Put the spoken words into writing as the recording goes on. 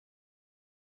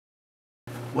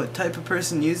What type of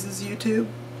person uses YouTube?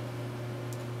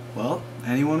 Well,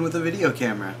 anyone with a video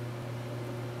camera.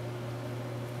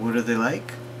 What are they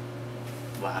like?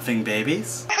 Laughing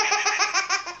babies?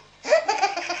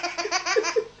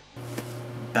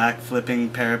 Backflipping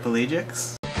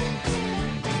paraplegics?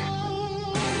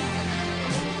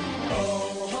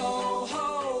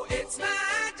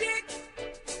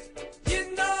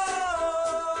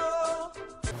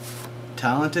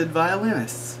 Talented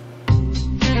violinists.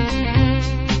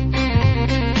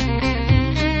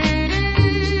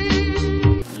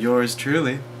 Yours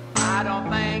truly. I don't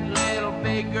think little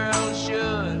big girls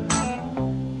should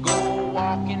go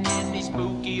walking in these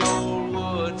spooky old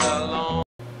woods alone.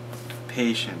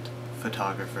 Patient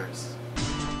photographers.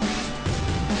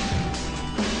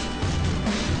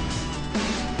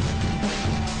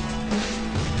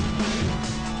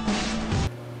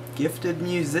 Gifted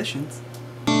musicians.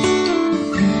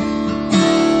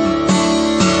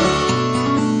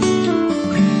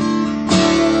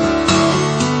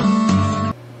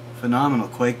 Phenomenal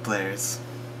Quake players.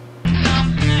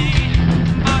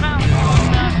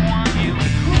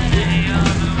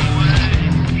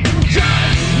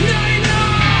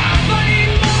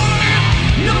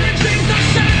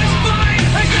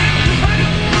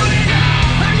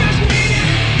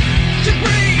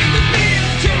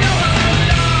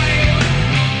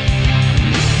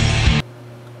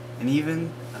 And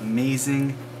even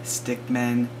amazing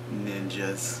stickmen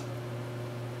ninjas.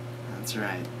 That's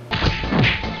right.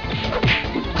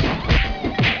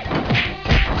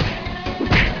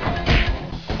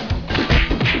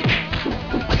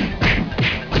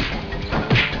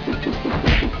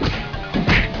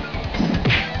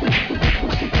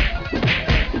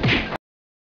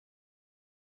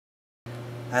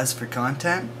 As for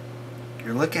content,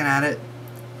 you're looking at it,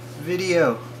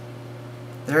 video.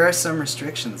 There are some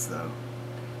restrictions though.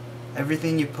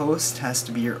 Everything you post has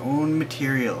to be your own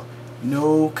material.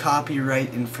 No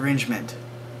copyright infringement.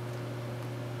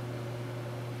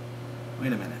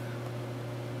 Wait a minute.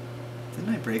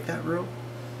 Didn't I break that rule?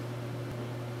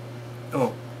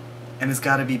 Oh, and it's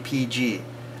gotta be PG.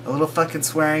 A little fucking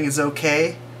swearing is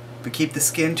okay, but keep the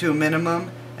skin to a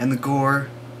minimum and the gore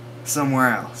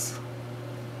somewhere else.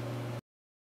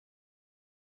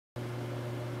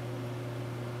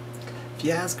 If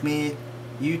you ask me,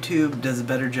 YouTube does a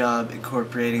better job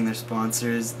incorporating their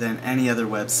sponsors than any other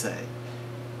website.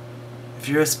 If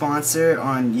you're a sponsor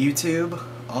on YouTube,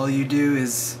 all you do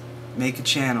is make a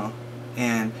channel,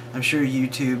 and I'm sure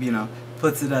YouTube,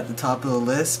 puts it at the top of the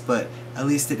list, but at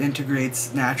least it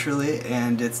integrates naturally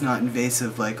and it's not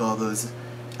invasive like all those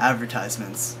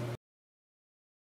advertisements.